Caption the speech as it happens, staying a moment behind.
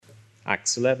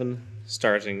Acts 11,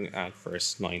 starting at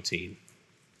verse 19.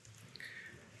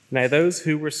 Now those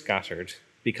who were scattered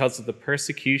because of the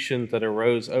persecution that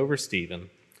arose over Stephen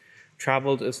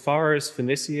travelled as far as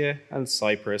Phoenicia and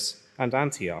Cyprus and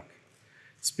Antioch,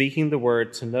 speaking the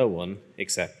word to no one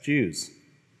except Jews.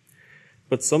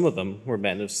 But some of them were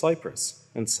men of Cyprus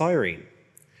and Cyrene,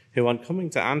 who on coming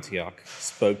to Antioch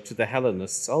spoke to the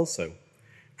Hellenists also,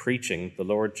 preaching the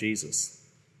Lord Jesus.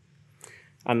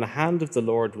 And the hand of the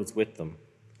Lord was with them,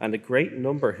 and a great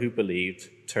number who believed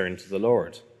turned to the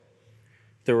Lord.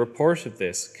 The report of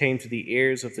this came to the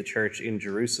ears of the church in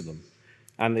Jerusalem,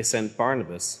 and they sent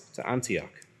Barnabas to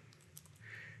Antioch.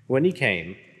 When he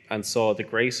came and saw the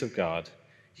grace of God,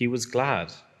 he was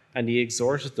glad, and he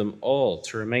exhorted them all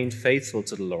to remain faithful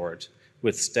to the Lord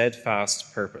with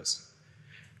steadfast purpose.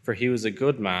 For he was a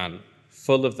good man,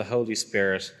 full of the Holy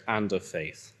Spirit and of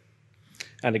faith.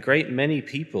 And a great many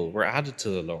people were added to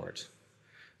the Lord.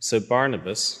 So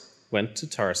Barnabas went to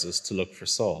Tarsus to look for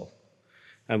Saul,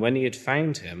 and when he had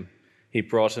found him, he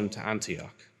brought him to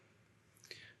Antioch.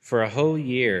 For a whole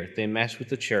year they met with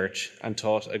the church and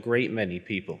taught a great many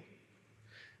people.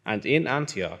 And in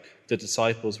Antioch the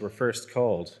disciples were first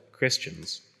called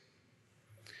Christians.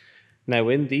 Now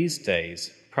in these days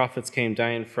prophets came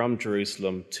down from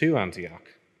Jerusalem to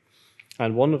Antioch,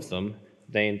 and one of them,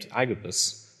 named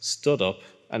Agabus, stood up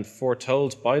and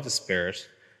foretold by the Spirit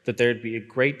that there would be a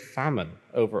great famine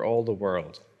over all the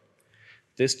world.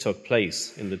 This took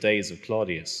place in the days of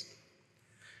Claudius.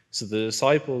 So the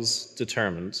disciples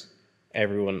determined,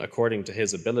 everyone according to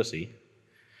his ability,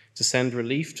 to send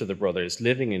relief to the brothers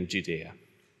living in Judea.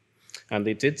 And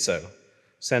they did so,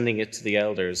 sending it to the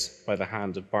elders by the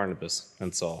hand of Barnabas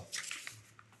and Saul.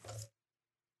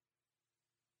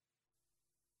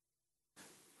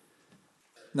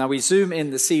 Now we zoom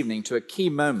in this evening to a key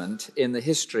moment in the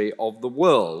history of the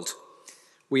world.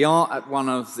 We are at one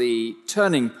of the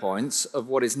turning points of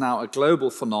what is now a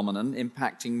global phenomenon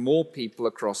impacting more people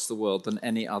across the world than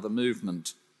any other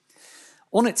movement.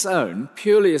 On its own,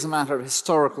 purely as a matter of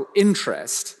historical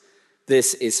interest,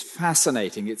 this is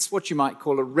fascinating. It's what you might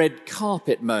call a red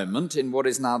carpet moment in what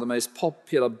is now the most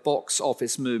popular box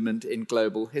office movement in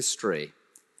global history.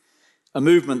 A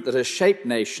movement that has shaped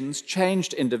nations,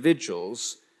 changed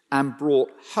individuals, and brought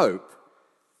hope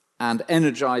and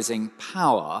energizing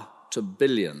power to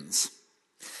billions.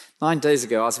 9 days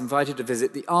ago, I was invited to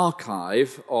visit the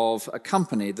archive of a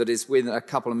company that is within a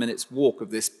couple of minutes' walk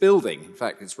of this building. In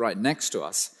fact, it's right next to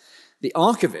us. The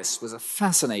archivist was a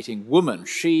fascinating woman.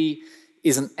 She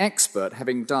is an expert,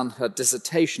 having done her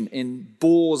dissertation in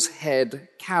boar's head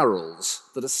carols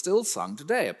that are still sung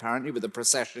today, apparently with a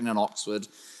procession in Oxford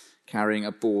carrying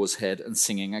a boar's head and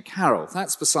singing a carol.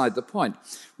 That's beside the point.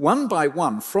 One by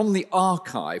one, from the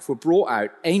archive were brought out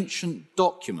ancient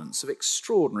documents of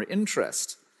extraordinary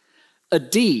interest. A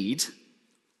deed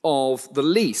of the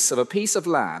lease of a piece of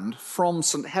land from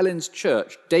St. Helen's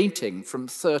Church dating from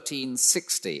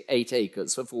 1360, 8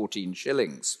 acres for 14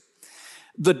 shillings.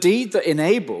 The deed that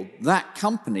enabled that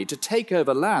company to take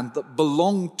over land that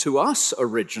belonged to us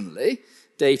originally,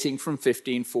 dating from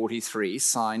 1543,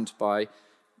 signed by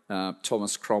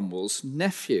Thomas Cromwell's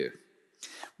nephew.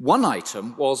 One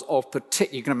item was of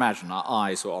particular, you can imagine our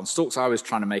eyes were on stalks. I was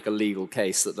trying to make a legal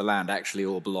case that the land actually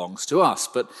all belongs to us,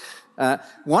 but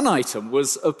one item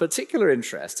was of particular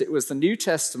interest. It was the New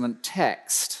Testament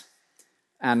text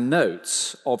and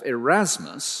notes of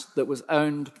Erasmus that was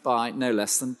owned by no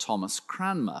less than Thomas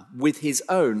Cranmer, with his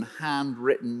own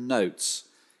handwritten notes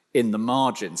in the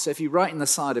margin. So if you write in the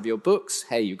side of your books,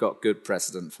 hey, you've got good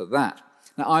precedent for that.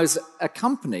 Now, I was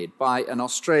accompanied by an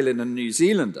Australian and New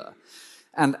Zealander,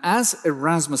 and as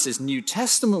Erasmus's New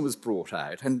Testament was brought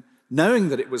out, and knowing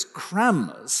that it was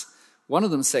Cranmer's, one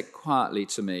of them said quietly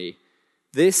to me,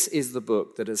 "This is the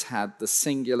book that has had the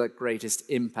singular greatest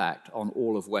impact on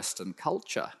all of Western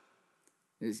culture."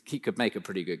 He could make a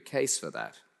pretty good case for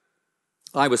that.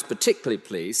 I was particularly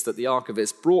pleased that the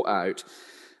archivist brought out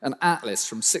an atlas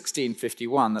from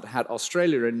 1651 that had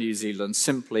Australia and New Zealand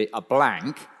simply a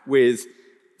blank with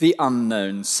the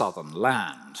unknown southern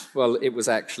land. Well, it was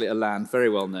actually a land very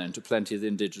well known to plenty of the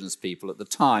indigenous people at the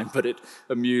time, but it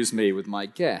amused me with my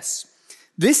guess.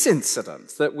 This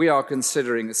incident that we are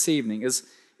considering this evening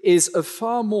is of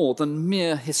far more than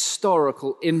mere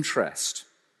historical interest.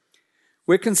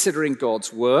 We're considering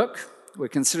God's work. We're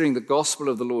considering the gospel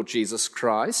of the Lord Jesus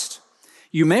Christ.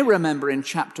 You may remember in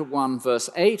chapter 1, verse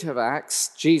 8 of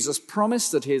Acts, Jesus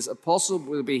promised that his apostles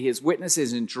will be his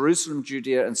witnesses in Jerusalem,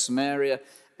 Judea, and Samaria,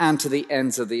 and to the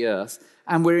ends of the earth.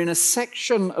 And we're in a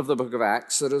section of the book of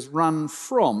Acts that has run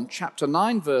from chapter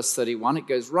 9, verse 31. It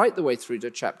goes right the way through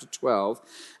to chapter 12.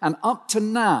 And up to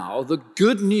now, the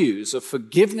good news of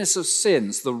forgiveness of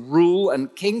sins, the rule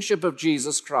and kingship of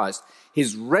Jesus Christ,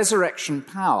 his resurrection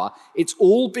power, it's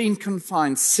all been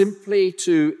confined simply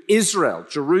to Israel,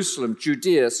 Jerusalem,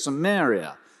 Judea,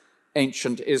 Samaria,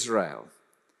 ancient Israel.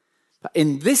 But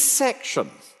in this section,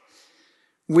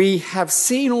 we have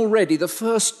seen already the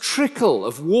first trickle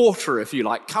of water, if you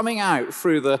like, coming out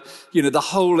through the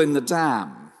hole in the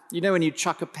dam. You know, when you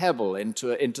chuck a pebble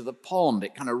into the pond,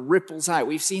 it kind of ripples out.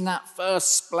 We've seen that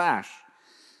first splash,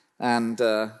 and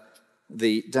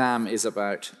the dam is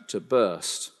about to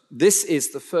burst. This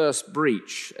is the first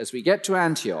breach as we get to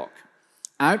Antioch,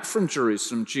 out from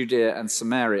Jerusalem, Judea, and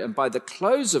Samaria. And by the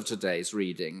close of today's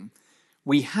reading,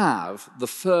 we have the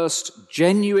first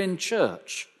genuine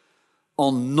church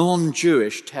on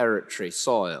non-Jewish territory,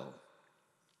 soil.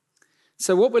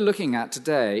 So what we're looking at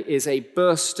today is a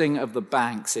bursting of the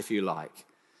banks, if you like,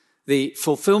 the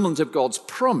fulfillment of God's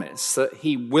promise that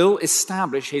he will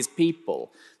establish his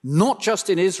people, not just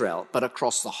in Israel, but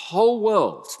across the whole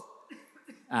world.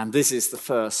 And this is the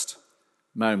first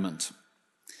moment.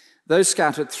 Those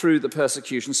scattered through the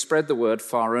persecution spread the word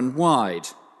far and wide.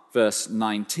 Verse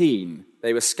 19,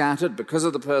 they were scattered because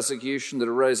of the persecution that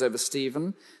arose over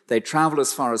Stephen. They traveled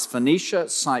as far as Phoenicia,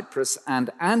 Cyprus, and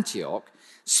Antioch,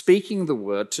 speaking the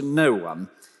word to no one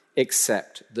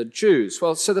except the Jews.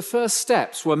 Well, so the first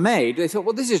steps were made. They thought,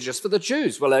 well, this is just for the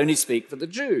Jews. We'll only speak for the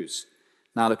Jews.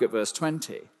 Now look at verse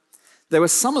 20. There were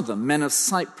some of them, men of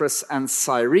Cyprus and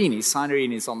Cyrene.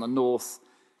 Cyrene is on the north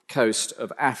coast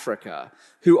of Africa,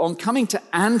 who on coming to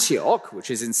Antioch,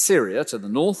 which is in Syria to the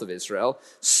north of Israel,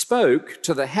 spoke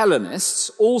to the Hellenists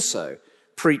also,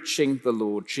 preaching the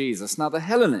Lord Jesus. Now the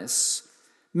Hellenists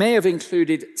may have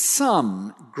included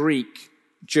some Greek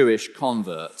Jewish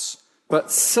converts,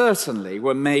 but certainly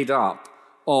were made up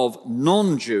of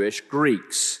non-Jewish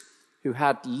Greeks who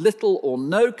had little or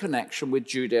no connection with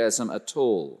Judaism at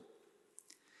all.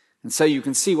 And so you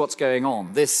can see what's going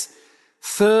on. This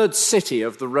third city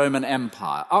of the Roman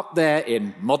Empire, up there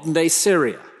in modern-day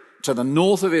Syria, to the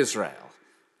north of Israel,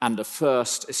 and the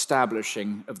first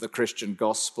establishing of the Christian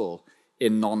gospel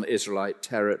in non-Israelite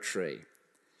territory.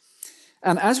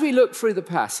 And as we look through the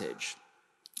passage,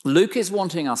 Luke is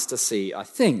wanting us to see, I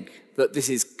think, that this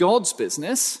is God's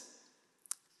business,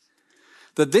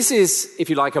 that this is, if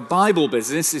you like, a Bible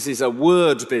business, this is a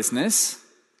word business,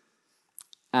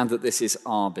 and that this is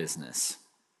our business.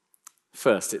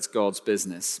 First, it's God's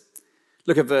business.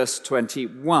 Look at verse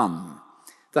 21.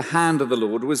 The hand of the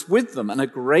Lord was with them, and a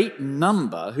great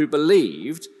number who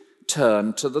believed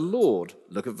turned to the Lord.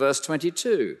 Look at verse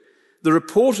 22. The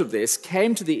report of this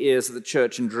came to the ears of the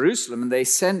church in Jerusalem, and they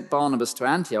sent Barnabas to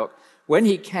Antioch. When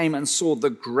he came and saw the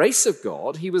grace of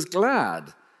God, he was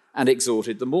glad and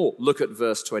exhorted them all. Look at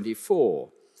verse 24.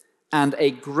 And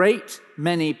a great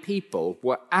many people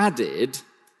were added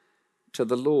to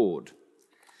the Lord.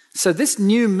 So this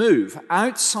new move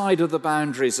outside of the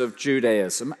boundaries of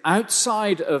Judaism,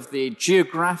 outside of the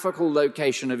geographical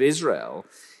location of Israel,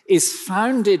 is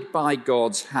founded by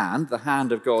God's hand, the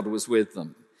hand of God was with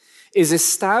them, is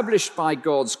established by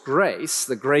God's grace,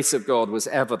 the grace of God was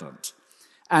evident,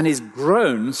 and is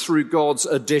grown through God's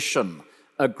addition.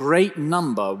 A great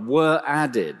number were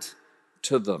added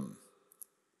to them.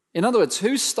 In other words,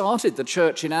 who started the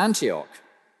church in Antioch?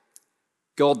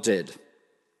 God did.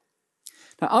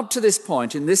 Now, up to this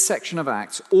point, in this section of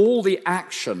Acts, all the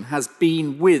action has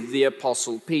been with the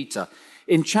Apostle Peter.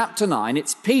 In chapter 9,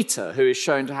 it's Peter who is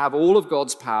shown to have all of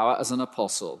God's power as an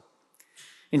apostle.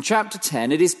 In chapter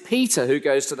 10, it is Peter who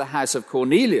goes to the house of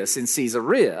Cornelius in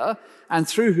Caesarea, and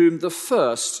through whom the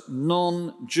first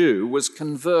non-Jew was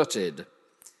converted.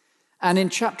 And in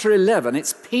chapter 11,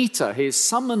 it's Peter who is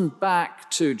summoned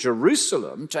back to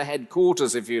Jerusalem, to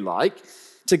headquarters, if you like,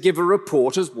 to give a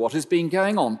report as what has been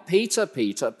going on. Peter,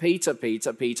 Peter, Peter,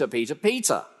 Peter, Peter, Peter,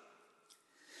 Peter.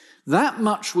 That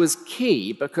much was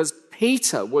key because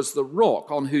Peter was the rock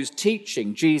on whose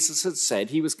teaching Jesus had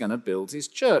said he was going to build his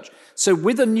church. So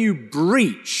with a new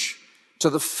breach to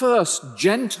the first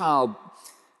Gentile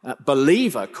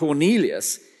believer,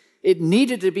 Cornelius, it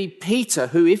needed to be Peter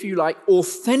who, if you like,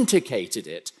 authenticated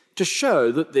it to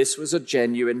show that this was a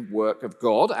genuine work of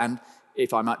God and,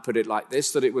 if I might put it like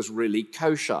this, that it was really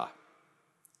kosher.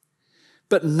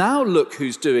 But now look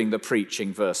who's doing the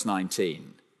preaching, verse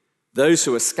 19. Those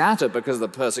who were scattered because of the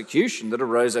persecution that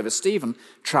arose over Stephen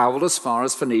traveled as far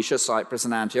as Phoenicia, Cyprus,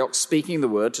 and Antioch, speaking the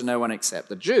word to no one except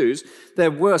the Jews.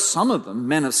 There were some of them,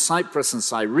 men of Cyprus and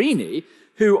Cyrene,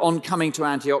 who on coming to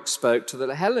Antioch spoke to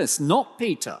the Hellenists, not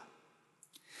Peter.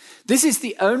 This is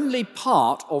the only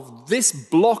part of this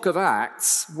block of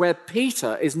Acts where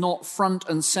Peter is not front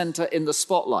and center in the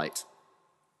spotlight.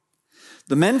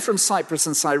 The men from Cyprus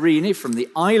and Cyrene, from the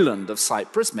island of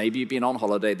Cyprus, maybe you've been on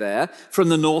holiday there, from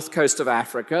the north coast of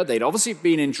Africa, they'd obviously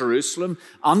been in Jerusalem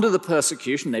under the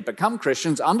persecution. They'd become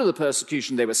Christians. Under the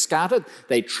persecution, they were scattered.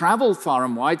 They traveled far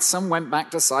and wide. Some went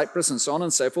back to Cyprus and so on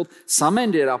and so forth. Some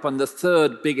ended up in the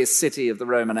third biggest city of the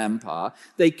Roman Empire.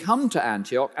 They come to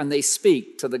Antioch and they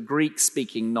speak to the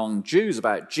Greek-speaking non-Jews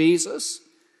about Jesus.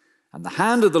 And the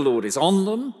hand of the Lord is on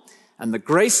them, and the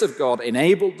grace of God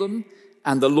enabled them,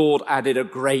 and the Lord added a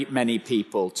great many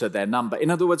people to their number.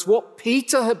 In other words, what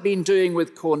Peter had been doing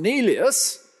with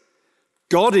Cornelius,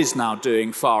 God is now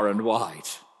doing far and wide.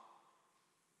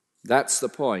 That's the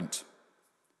point.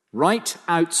 Right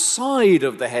outside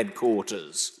of the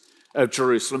headquarters of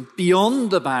Jerusalem,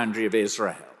 beyond the boundary of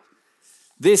Israel,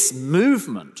 this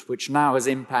movement, which now has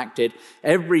impacted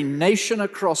every nation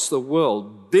across the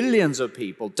world, billions of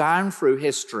people down through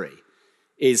history,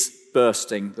 is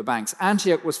bursting the banks.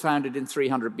 Antioch was founded in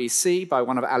 300 BC by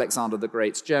one of Alexander the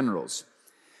Great's generals.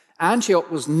 Antioch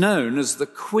was known as the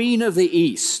Queen of the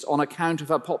East on account of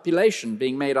her population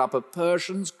being made up of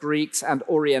Persians, Greeks, and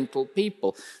Oriental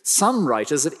people. Some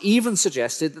writers have even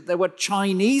suggested that there were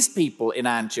Chinese people in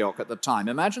Antioch at the time.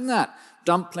 Imagine that.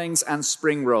 Dumplings and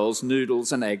spring rolls,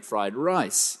 noodles and egg-fried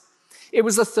rice. It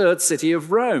was the third city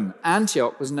of Rome.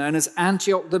 Antioch was known as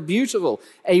Antioch the Beautiful,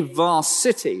 a vast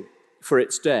city for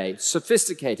its day,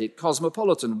 sophisticated,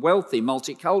 cosmopolitan, wealthy,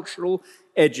 multicultural,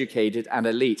 educated, and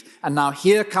elite. And now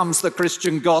here comes the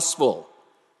Christian gospel.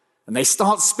 And they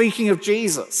start speaking of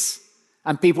Jesus.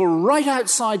 And people right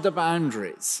outside the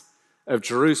boundaries of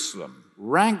Jerusalem,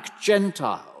 rank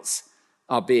Gentiles,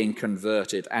 are being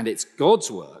converted. And it's God's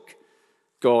work.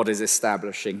 God is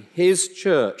establishing his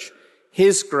church,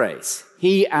 his grace.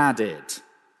 He added.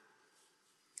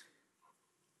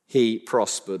 He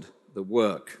prospered the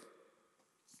work.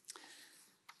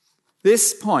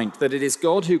 This point, that it is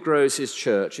God who grows his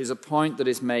church, is a point that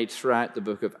is made throughout the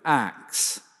book of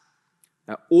Acts.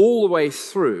 Now, all the way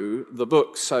through the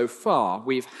book so far,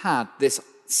 we've had this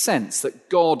sense that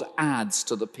God adds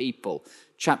to the people.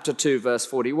 Chapter 2, verse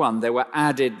 41, there were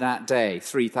added that day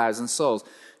 3,000 souls.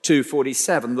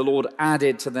 2:47, the Lord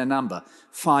added to their number.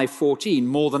 5:14,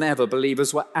 more than ever,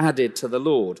 believers were added to the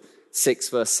Lord. 6,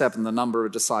 verse 7, the number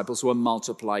of disciples were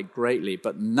multiplied greatly.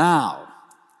 But now,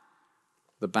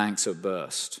 the banks have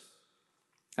burst.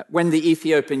 When the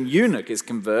Ethiopian eunuch is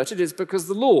converted, it's because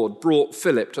the Lord brought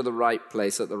Philip to the right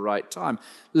place at the right time.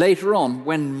 Later on,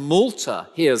 when Malta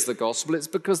hears the gospel, it's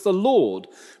because the Lord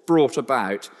brought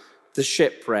about the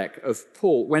shipwreck of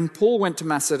Paul. When Paul went to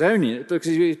Macedonia, it's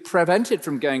because he was prevented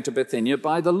from going to Bithynia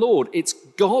by the Lord. It's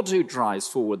God who drives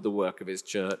forward the work of his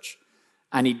church,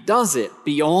 and he does it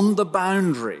beyond the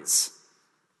boundaries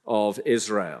of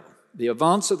Israel. The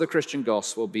advance of the Christian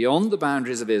gospel beyond the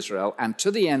boundaries of Israel and to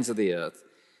the ends of the earth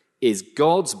is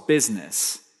God's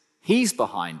business. He's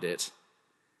behind it,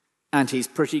 and he's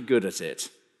pretty good at it.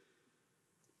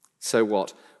 So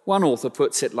what? One author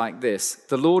puts it like this: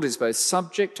 the Lord is both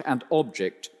subject and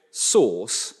object,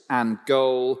 source and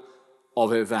goal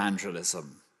of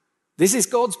evangelism. This is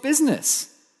God's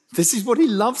business. This is what he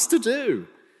loves to do.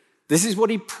 This is what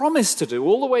he promised to do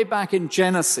all the way back in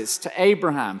Genesis to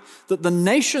Abraham, that the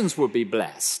nations would be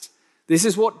blessed. This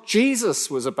is what Jesus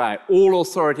was about. All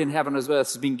authority in heaven and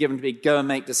earth has been given to me. Go and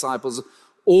make disciples of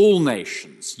all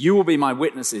nations. You will be my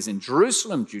witnesses in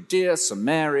Jerusalem, Judea,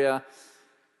 Samaria,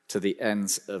 to the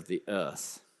ends of the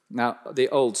earth. Now, the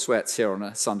old sweats here on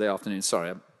a Sunday afternoon,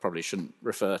 sorry, I probably shouldn't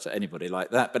refer to anybody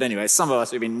like that. But anyway, some of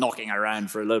us who've been knocking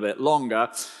around for a little bit longer,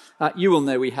 you will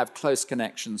know we have close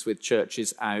connections with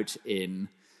churches out in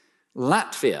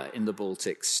Latvia, in the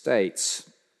Baltic states.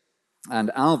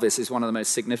 And Alvis is one of the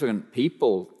most significant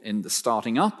people in the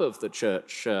starting up of the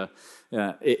church in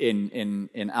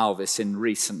Alvis in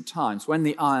recent times. When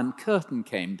the Iron Curtain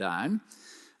came down,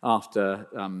 after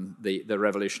the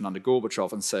revolution under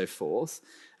Gorbachev and so forth,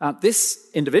 this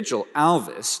individual,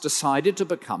 Alvis, decided to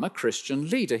become a Christian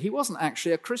leader. He wasn't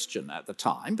actually a Christian at the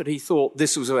time, but he thought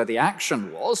this was where the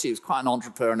action was. He was quite an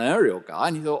entrepreneurial guy,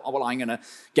 and he thought, oh, well, I'm going to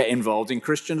get involved in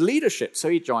Christian leadership. So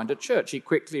he joined a church. He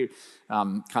quickly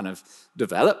kind of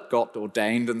developed, got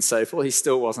ordained and so forth. He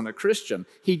still wasn't a Christian.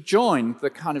 He joined the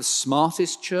kind of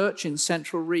smartest church in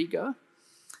central Riga,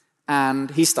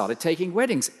 And he started taking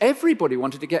weddings. Everybody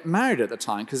wanted to get married at the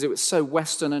time because it was so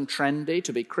Western and trendy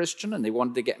to be Christian, and they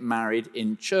wanted to get married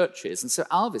in churches. And so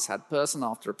Alvis had person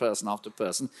after person after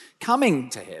person coming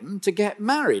to him to get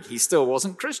married. He still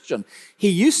wasn't Christian. He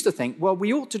used to think, well,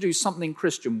 we ought to do something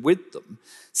Christian with them.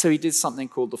 So he did something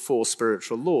called the 4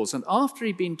 spiritual laws. And after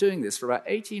he'd been doing this for about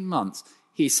 18 months,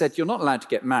 he said, you're not allowed to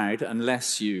get married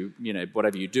unless you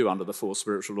whatever you do under the 4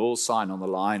 spiritual laws, sign on the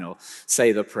line or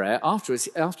say the prayer. Afterwards,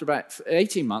 after about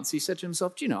 18 months, he said to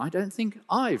himself, I don't think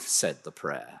I've said the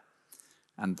prayer.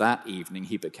 And that evening,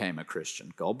 he became a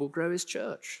Christian. God will grow his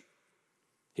church.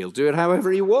 He'll do it however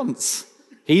he wants.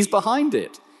 He's behind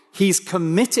it. He's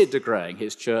committed to growing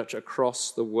his church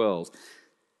across the world.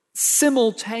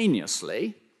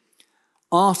 Simultaneously,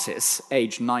 Artis,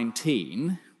 age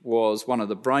 19, was one of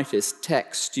the brightest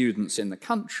tech students in the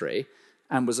country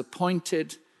and was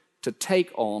appointed to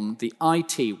take on the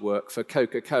IT work for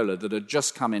Coca-Cola that had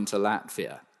just come into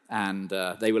Latvia. And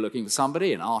they were looking for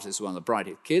somebody, and Artis was one of the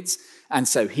brightest kids, and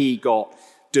so he got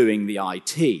doing the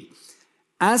IT.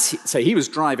 So he was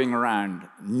driving around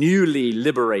newly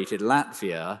liberated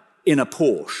Latvia in a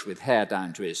Porsche with hair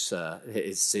down to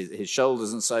his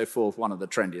shoulders and so forth, one of the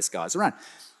trendiest guys around.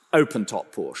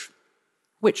 Open-top Porsche,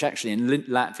 which actually in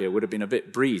Latvia would have been a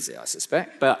bit breezy, I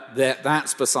suspect, but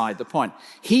that's beside the point.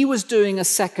 He was doing a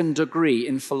 2nd degree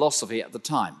in philosophy at the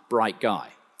time, bright guy.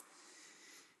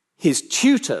 His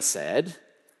tutor said,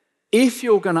 if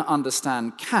you're going to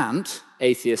understand Kant,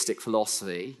 atheistic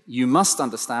philosophy, you must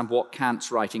understand what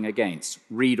Kant's writing against.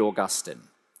 Read Augustine.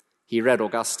 He read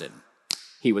Augustine.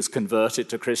 He was converted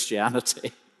to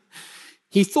Christianity.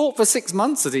 He thought for 6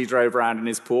 months as he drove around in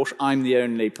his Porsche, I'm the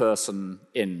only person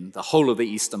in the whole of the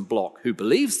Eastern Bloc who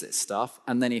believes this stuff.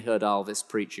 And then he heard Alvis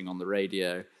preaching on the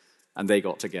radio, and they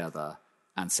got together.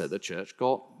 And so the church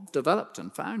got developed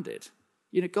and founded.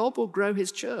 God will grow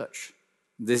his church.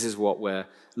 This is what we're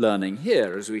learning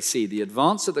here as we see the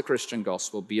advance of the Christian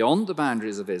gospel beyond the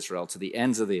boundaries of Israel to the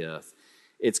ends of the earth.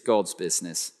 It's God's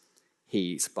business.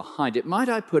 He's behind it. Might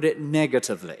I put it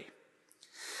negatively?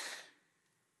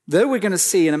 Though we're going to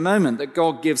see in a moment that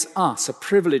God gives us a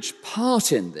privileged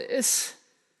part in this,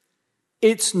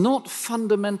 it's not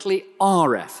fundamentally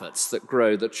our efforts that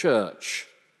grow the church.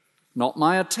 Not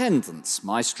my attendance,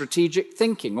 my strategic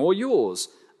thinking, or yours.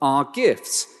 Our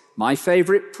gifts, my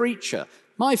favorite preacher,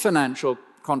 my financial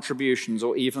contributions,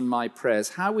 or even my prayers.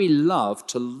 How we love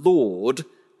to laud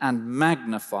and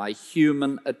magnify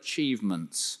human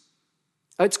achievements.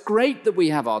 It's great that we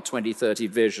have our 2030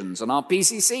 visions and our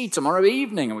PCC tomorrow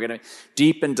evening, and we're going to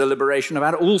deep in deliberation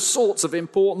about all sorts of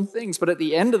important things. But at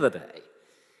the end of the day,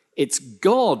 it's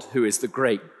God who is the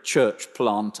great church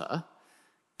planter,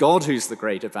 God who's the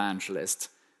great evangelist,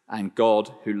 and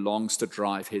God who longs to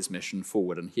drive his mission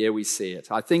forward. And here we see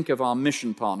it. I think of our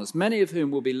mission partners, many of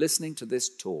whom will be listening to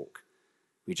this talk.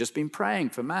 We've just been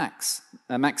praying for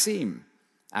Maxime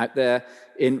out there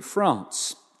in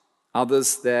France.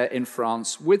 Others there in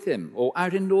France with him, or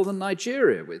out in northern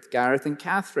Nigeria with Gareth and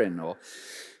Catherine, or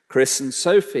Chris and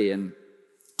Sophie in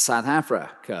South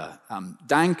Africa,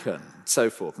 Duncan, so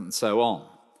forth and so on.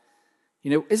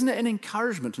 Isn't it an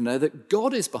encouragement to know that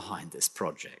God is behind this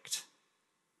project?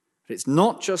 But it's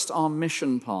not just our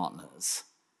mission partners.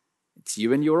 It's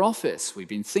you in your office. We've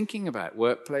been thinking about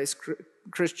workplace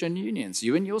Christian unions,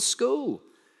 you in your school.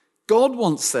 God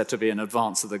wants there to be an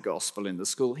advance of the gospel in the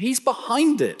school. He's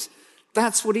behind it.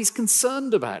 That's what he's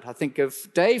concerned about. I think of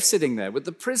Dave sitting there with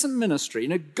the prison ministry.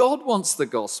 God wants the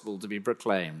gospel to be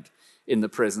proclaimed in the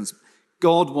prisons.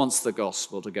 God wants the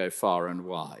gospel to go far and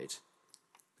wide.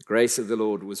 The grace of the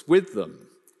Lord was with them.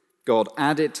 God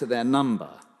added to their number.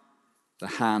 The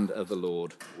hand of the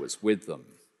Lord was with them.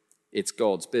 It's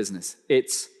God's business.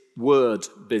 It's word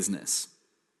business.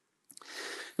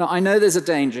 Now, I know there's a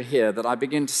danger here that I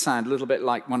begin to sound a little bit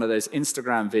like one of those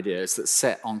Instagram videos that's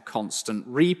set on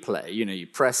constant replay. You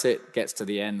press it, gets to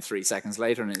the end 3 seconds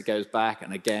later, and it goes back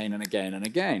and again and again and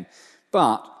again.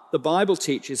 But the Bible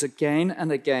teaches again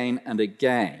and again and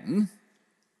again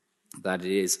that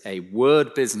it is a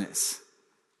word business.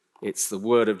 It's the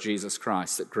word of Jesus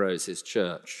Christ that grows his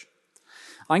church.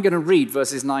 I'm going to read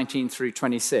verses 19 through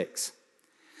 26.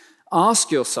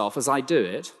 Ask yourself as I do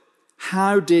it,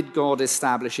 how did God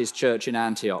establish his church in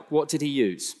Antioch? What did he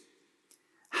use?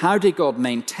 How did God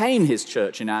maintain his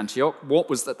church in Antioch? What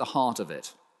was at the heart of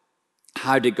it?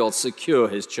 How did God secure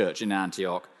his church in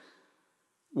Antioch?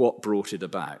 What brought it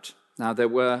about? Now, there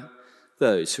were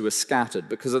those who were scattered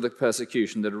because of the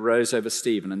persecution that arose over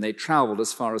Stephen, and they traveled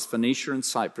as far as Phoenicia and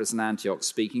Cyprus and Antioch,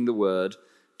 speaking the word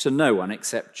to no one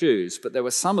except Jews. But there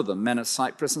were some of them, men of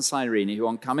Cyprus and Cyrene, who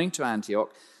on coming to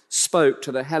Antioch spoke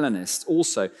to the Hellenists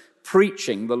also,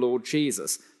 preaching the Lord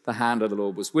Jesus. The hand of the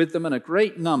Lord was with them, and a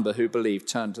great number who believed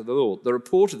turned to the Lord. The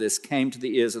report of this came to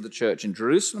the ears of the church in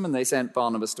Jerusalem, and they sent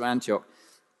Barnabas to Antioch.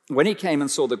 When he came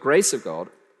and saw the grace of God,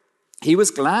 he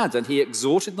was glad, and he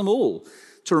exhorted them all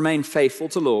to remain faithful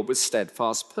to the Lord with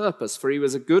steadfast purpose, for he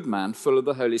was a good man, full of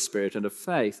the Holy Spirit and of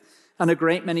faith. And a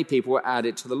great many people were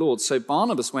added to the Lord. So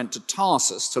Barnabas went to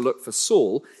Tarsus to look for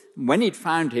Saul. And when he'd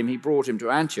found him, he brought him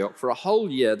to Antioch. For a whole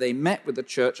year they met with the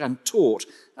church and taught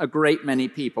a great many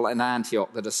people. In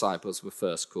Antioch the disciples were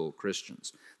first called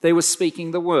Christians. They were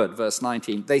speaking the word, verse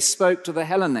 19. They spoke to the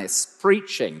Hellenists,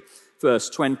 preaching,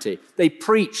 verse 20. They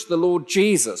preached the Lord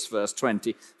Jesus, verse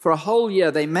 20. For a whole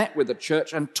year they met with the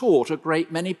church and taught a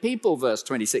great many people, verse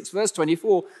 26. Verse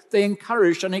 24, they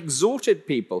encouraged and exhorted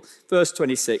people. Verse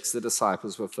 26, the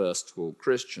disciples were first called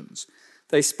Christians.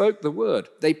 They spoke the word.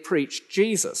 They preached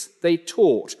Jesus. They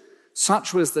taught.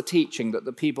 Such was the teaching that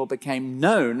the people became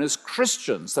known as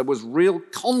Christians. There was real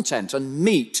content and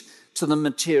meat to the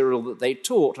material that they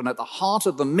taught. And at the heart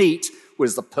of the meat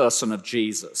was the person of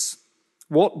Jesus.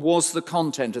 What was the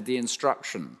content of the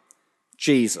instruction?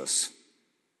 Jesus.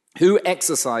 Who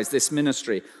exercised this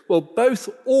ministry? Well, both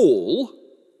all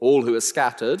who are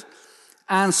scattered,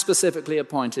 and specifically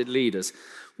appointed leaders.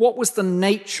 What was the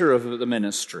nature of the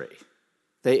ministry?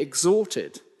 They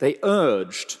exhorted, they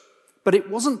urged, but it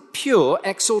wasn't pure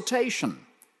exhortation.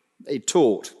 They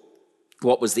taught.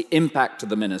 What was the impact of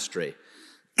the ministry?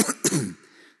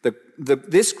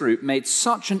 This group made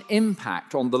such an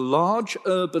impact on the large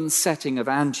urban setting of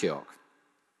Antioch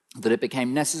that it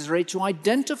became necessary to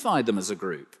identify them as a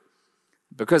group.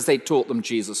 Because they taught them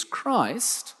Jesus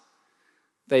Christ,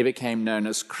 they became known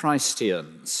as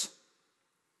Christians.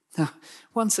 Now,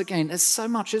 once again, there's so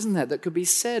much, isn't there, that could be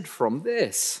said from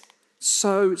this.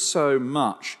 So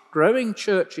much. Growing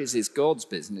churches is God's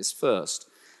business first.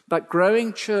 But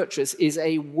growing churches is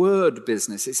a word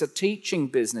business. It's a teaching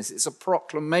business. It's a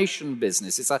proclamation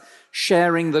business. It's a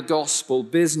sharing the gospel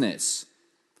business.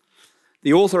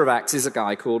 The author of Acts is a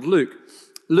guy called Luke.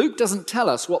 Luke doesn't tell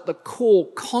us what the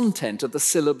core content of the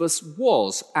syllabus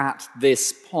was at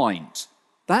this point.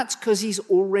 That's because he's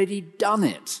already done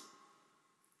it.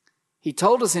 He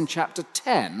told us in chapter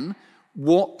 10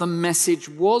 what the message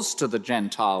was to the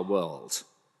Gentile world.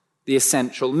 The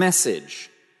essential message.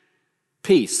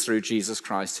 Peace through Jesus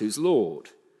Christ, who's Lord.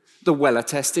 The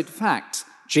well-attested fact,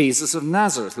 Jesus of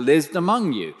Nazareth lived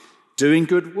among you, doing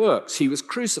good works. He was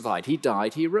crucified, he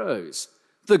died, he rose.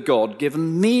 The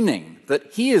God-given meaning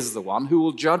that he is the one who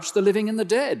will judge the living and the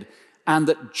dead, and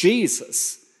that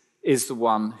Jesus is the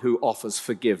one who offers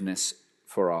forgiveness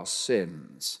for our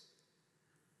sins.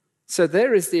 So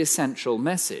there is the essential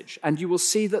message, and you will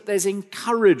see that there's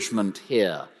encouragement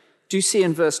here. Do you see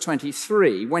in verse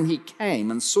 23, when he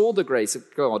came and saw the grace of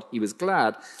God, he was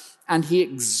glad, and he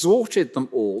exhorted them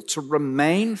all to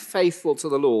remain faithful to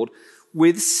the Lord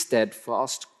with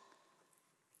steadfast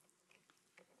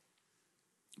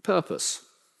purpose.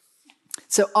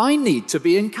 So I need to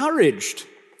be encouraged,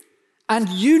 and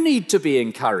you need to be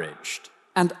encouraged,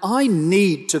 and I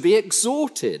need to be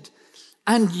exhorted,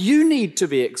 and you need to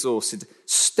be exhorted.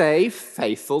 Stay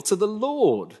faithful to the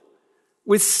Lord.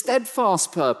 With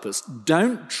steadfast purpose,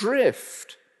 don't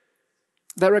drift.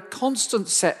 There are constant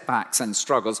setbacks and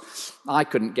struggles. I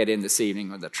couldn't get in this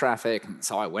evening with the traffic, and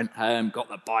so I went home, got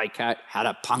the bike out, had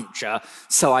a puncture,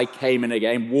 so I came in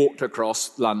again, walked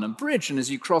across London Bridge, and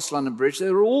as you cross London Bridge,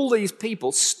 there are all these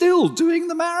people still doing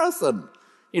the marathon.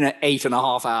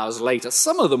 8.5 hours later,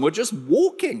 some of them were just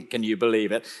walking, can you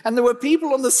believe it? And there were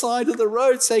people on the side of the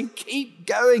road saying, keep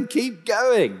going, keep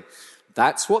going.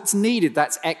 That's what's needed.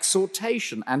 That's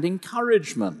exhortation and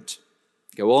encouragement.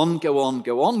 Go on, go on,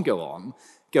 go on, go on.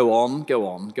 Go on, go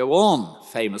on, go on.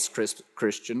 Famous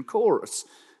Christian chorus.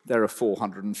 There are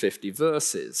 450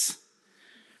 verses.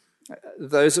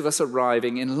 Those of us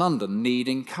arriving in London need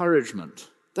encouragement.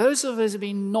 Those of us who have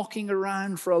been knocking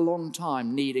around for a long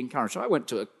time need encouragement. I went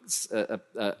to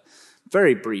a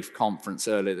very brief conference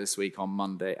earlier this week on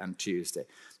Monday and Tuesday.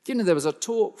 There was a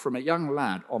talk from a young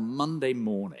lad on Monday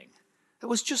morning. It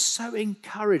was just so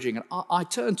encouraging. And I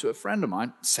turned to a friend of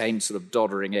mine, same sort of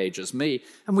doddering age as me,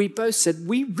 and we both said,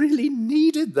 we really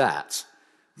needed that.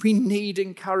 We need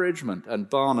encouragement. And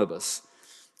Barnabas,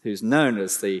 who's known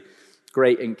as the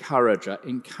great encourager,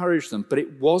 encouraged them. But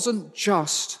it wasn't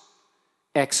just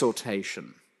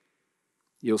exhortation.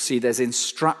 You'll see there's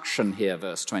instruction here,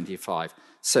 verse 25.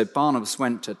 So Barnabas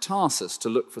went to Tarsus to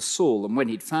look for Saul, and when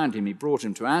he'd found him, he brought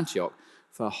him to Antioch.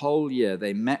 For a whole year,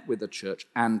 they met with the church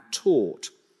and taught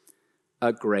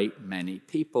a great many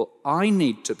people. I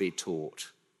need to be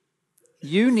taught.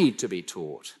 You need to be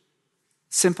taught.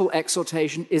 Simple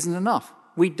exhortation isn't enough.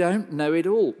 We don't know it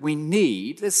all.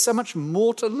 There's so much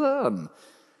more to learn.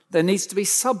 There needs to be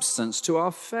substance to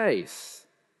our faith.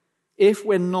 If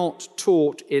we're not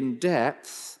taught in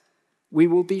depth, we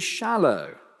will be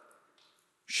shallow.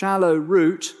 Shallow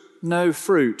root, no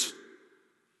fruit.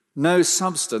 No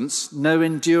substance, no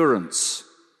endurance.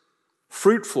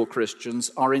 Fruitful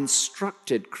Christians are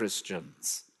instructed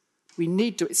Christians.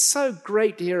 It's so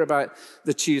great to hear about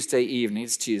the Tuesday evening.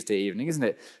 It's Tuesday evening, isn't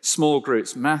it? Small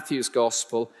groups, Matthew's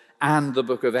Gospel and the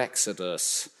book of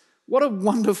Exodus. What a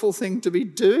wonderful thing to be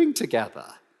doing together.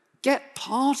 Get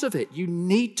part of it. You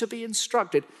need to be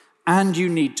instructed and you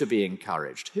need to be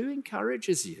encouraged. Who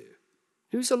encourages you?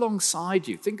 Who's alongside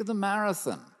you? Think of the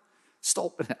marathon.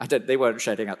 Stop. They weren't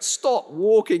shouting out, "Stop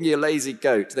walking, you lazy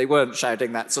goat." They weren't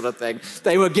shouting that sort of thing.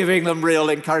 They were giving them real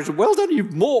encouragement. "Well done,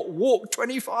 you've walked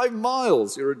 25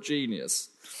 miles. You're a genius."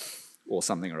 Or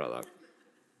something or other.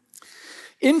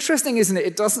 Interesting, isn't it?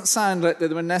 It doesn't sound like there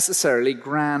were necessarily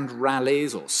grand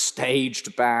rallies or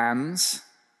staged bands.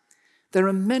 There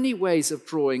are many ways of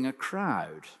drawing a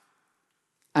crowd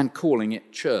and calling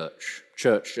it church.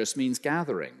 Church just means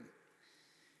gathering.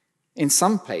 In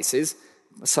some places,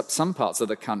 some parts of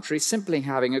the country, simply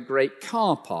having a great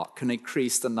car park can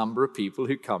increase the number of people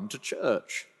who come to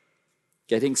church.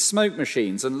 Getting smoke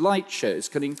machines and light shows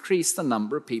can increase the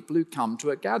number of people who come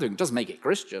to a gathering. It doesn't make it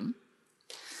Christian.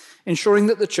 Ensuring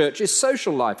that the church's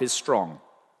social life is strong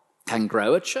can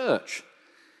grow a church.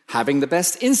 Having the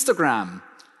best Instagram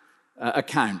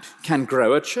account can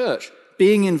grow a church.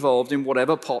 Being involved in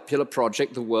whatever popular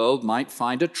project the world might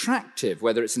find attractive,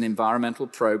 whether it's an environmental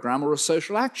program or a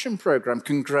social action program,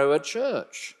 can grow a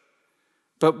church.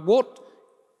 But what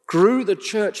grew the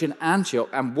church in Antioch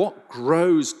and what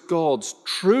grows God's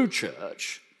true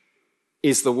church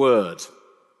is the word,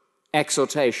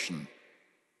 exhortation,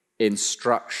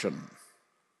 instruction.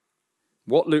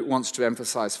 What Luke wants to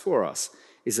emphasize for us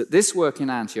is that this work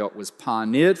in Antioch was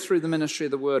pioneered through the ministry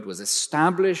of the word, was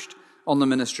established on the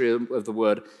ministry of the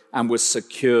word, and was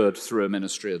secured through a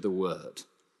ministry of the word.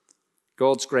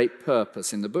 God's great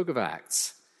purpose in the book of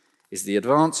Acts is the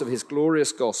advance of his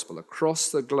glorious gospel across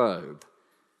the globe.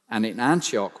 And in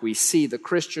Antioch, we see the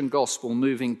Christian gospel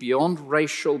moving beyond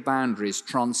racial boundaries,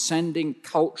 transcending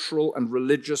cultural and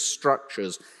religious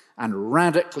structures, and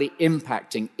radically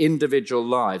impacting individual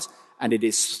lives. And it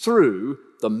is through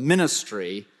the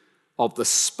ministry of the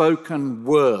spoken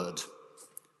word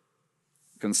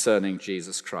concerning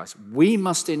Jesus Christ. We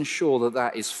must ensure that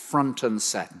that is front and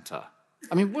center.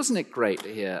 I mean, wasn't it great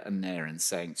to hear Anarin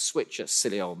saying, "Switch your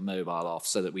silly old mobile off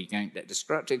so that we don't get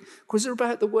distracted," because they're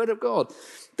about the word of God.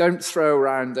 Don't throw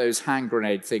around those hand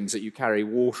grenade things that you carry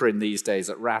water in these days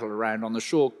that rattle around on the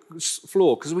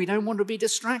floor, because we don't want to be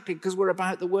distracted, because we're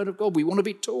about the word of God. We want to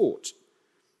be taught.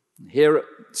 Here at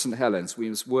St. Helens, we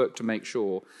must work to make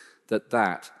sure that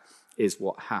that is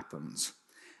what happens.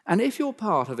 And if you're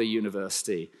part of a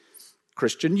university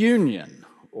Christian union,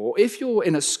 or if you're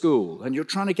in a school and you're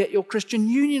trying to get your Christian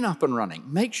union up and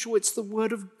running, make sure it's the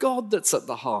word of God that's at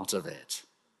the heart of it.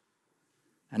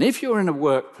 And if you're in a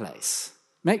workplace,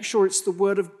 make sure it's the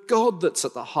word of God that's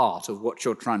at the heart of what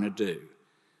you're trying to do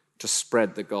to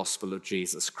spread the gospel of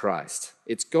Jesus Christ.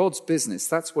 It's God's business.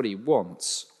 That's what he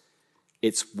wants.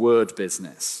 It's word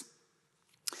business.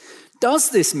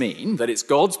 Does this mean that it's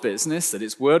God's business, that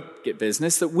it's word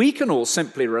business, that we can all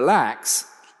simply relax,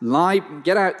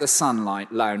 get out the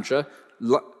sunlight lounger,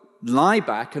 lie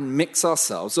back and mix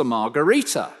ourselves a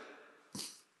margarita?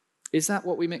 Is that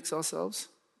what we mix ourselves?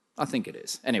 I think it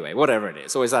is. Anyway, whatever it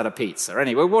is. Or is that a pizza?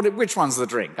 Anyway, which one's the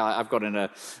drink? I've got in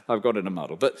a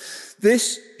muddle. But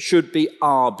this should be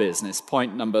our business,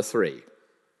 point number 3.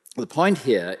 The point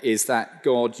here is that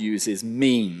God uses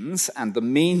means, and the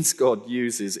means God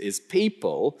uses is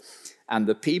people, and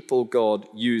the people God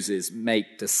uses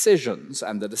make decisions,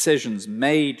 and the decisions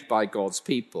made by God's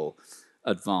people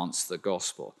advance the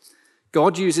gospel.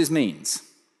 God uses means.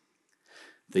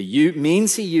 The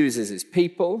means he uses is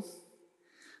people.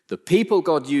 The people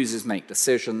God uses make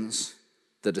decisions.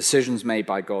 The decisions made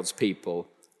by God's people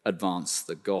advance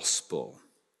the gospel.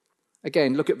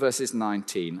 Again, look at verses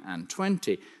 19 and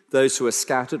 20. Those who were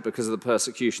scattered because of the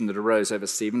persecution that arose over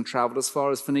Stephen traveled as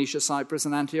far as Phoenicia, Cyprus,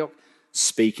 and Antioch,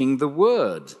 speaking the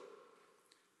word.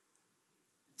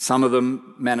 Some of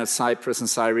them, men of Cyprus and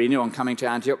Cyrene, on coming to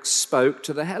Antioch, spoke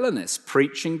to the Hellenists,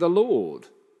 preaching the Lord.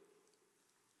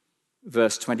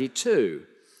 Verse 22.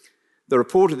 The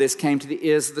report of this came to the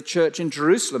ears of the church in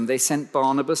Jerusalem. They sent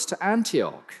Barnabas to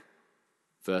Antioch.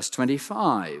 Verse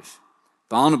 25.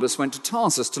 Barnabas went to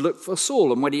Tarsus to look for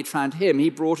Saul, and when he'd found him, he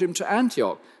brought him to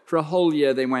Antioch. For a whole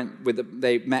year they met with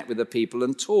the people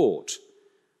and taught.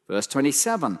 Verse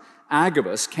 27,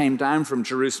 Agabus came down from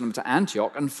Jerusalem to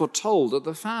Antioch and foretold of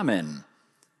the famine.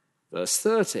 Verse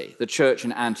 30, the church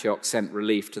in Antioch sent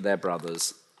relief to their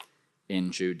brothers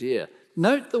in Judea.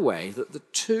 Note the way that the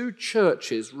two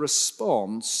churches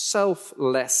respond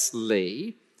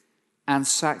selflessly and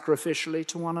sacrificially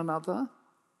to one another.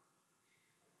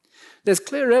 There's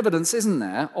clear evidence, isn't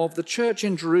there, of the church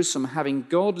in Jerusalem having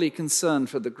godly concern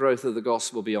for the growth of the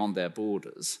gospel beyond their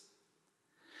borders.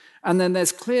 And then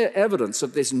there's clear evidence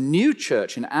of this new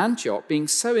church in Antioch being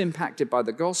so impacted by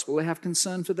the gospel they have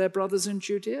concern for their brothers in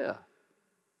Judea.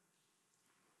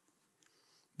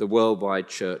 The worldwide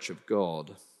church of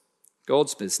God.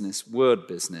 God's business, word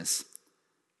business,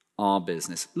 our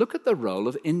business. Look at the role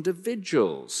of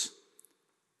individuals.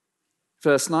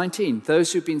 Verse 19,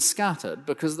 those who've been scattered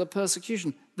because of the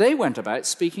persecution, they went about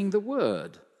speaking the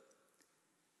word.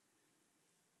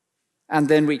 And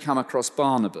then we come across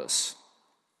Barnabas,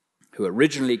 who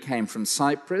originally came from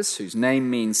Cyprus, whose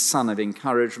name means son of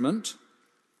encouragement.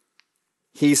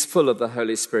 He's full of the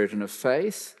Holy Spirit and of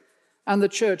faith, and the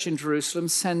church in Jerusalem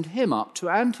send him up to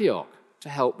Antioch to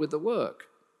help with the work.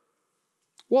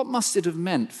 What must it have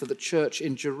meant for the church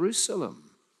in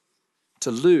Jerusalem to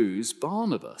lose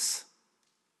Barnabas?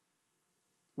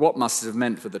 What must it have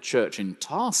meant for the church in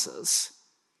Tarsus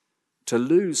to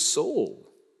lose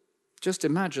Saul? Just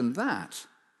imagine that.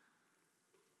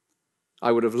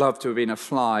 I would have loved to have been a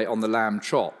fly on the lamb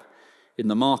chop in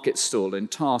the market stall in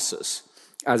Tarsus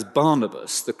as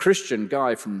Barnabas, the Christian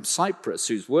guy from Cyprus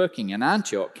who's working in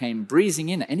Antioch, came breezing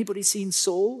in. Anybody seen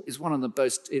Saul? Is one of the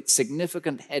most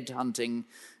significant headhunting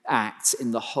acts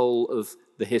in the whole of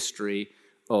the history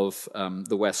of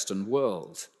the Western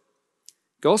world.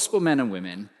 Gospel men and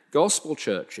women, gospel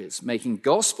churches, making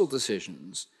gospel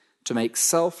decisions to make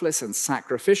selfless and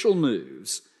sacrificial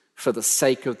moves for the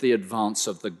sake of the advance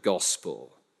of the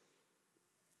gospel.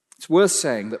 It's worth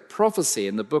saying that prophecy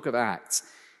in the book of Acts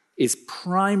is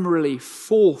primarily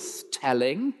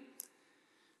forth-telling,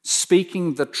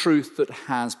 speaking the truth that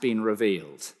has been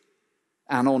revealed.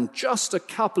 And on just a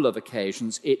couple of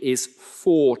occasions, it is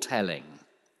foretelling.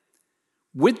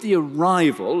 With the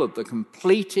arrival of the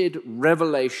completed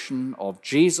revelation of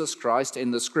Jesus Christ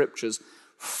in the Scriptures,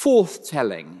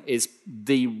 forthtelling is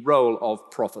the role of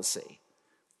prophecy.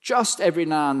 Just every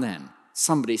now and then,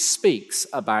 somebody speaks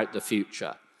about the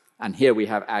future. And here we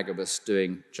have Agabus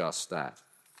doing just that.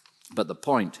 But the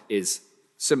point is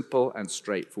simple and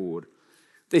straightforward.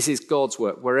 This is God's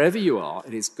work. Wherever you are,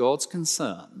 it is God's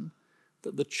concern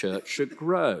that the church should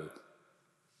grow.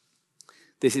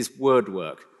 This is word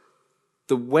work.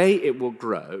 The way it will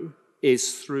grow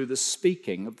is through the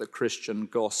speaking of the Christian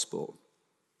gospel,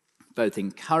 both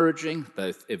encouraging,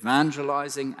 both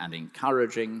evangelizing and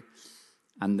encouraging,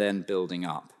 and then building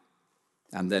up.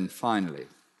 And then finally,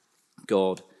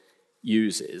 God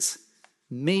uses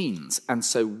means. And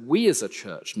so we as a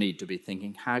church need to be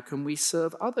thinking, how can we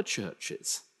serve other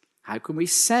churches? How can we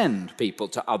send people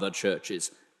to other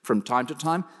churches? From time to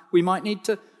time, we might need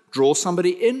to draw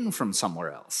somebody in from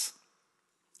somewhere else.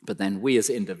 But then we as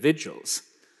individuals,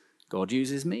 God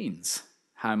uses means.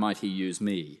 How might he use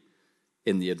me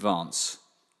in the advance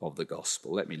of the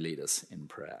gospel? Let me lead us in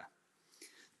prayer.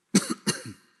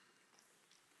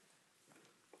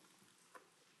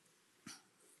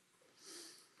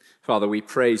 Father, we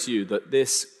praise you that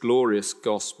this glorious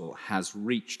gospel has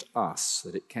reached us,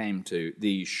 that it came to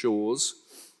these shores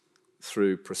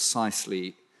through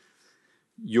precisely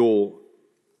your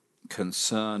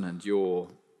concern and your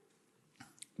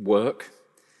work,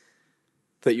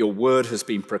 that your word has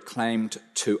been proclaimed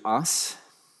to us,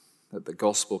 that the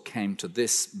gospel came to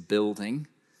this building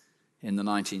in the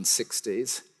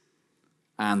 1960s,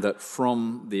 and that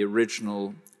from the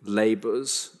original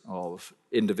labors of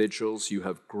individuals, you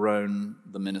have grown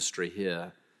the ministry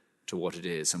here to what it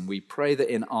is. And we pray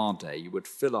that in our day you would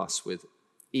fill us with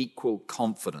equal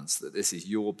confidence that this is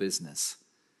your business,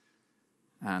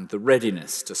 and the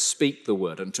readiness to speak the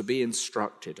word and to be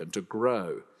instructed and to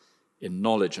grow in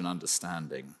knowledge and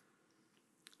understanding.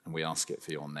 And we ask it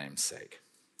for your name's sake.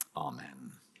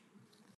 Amen.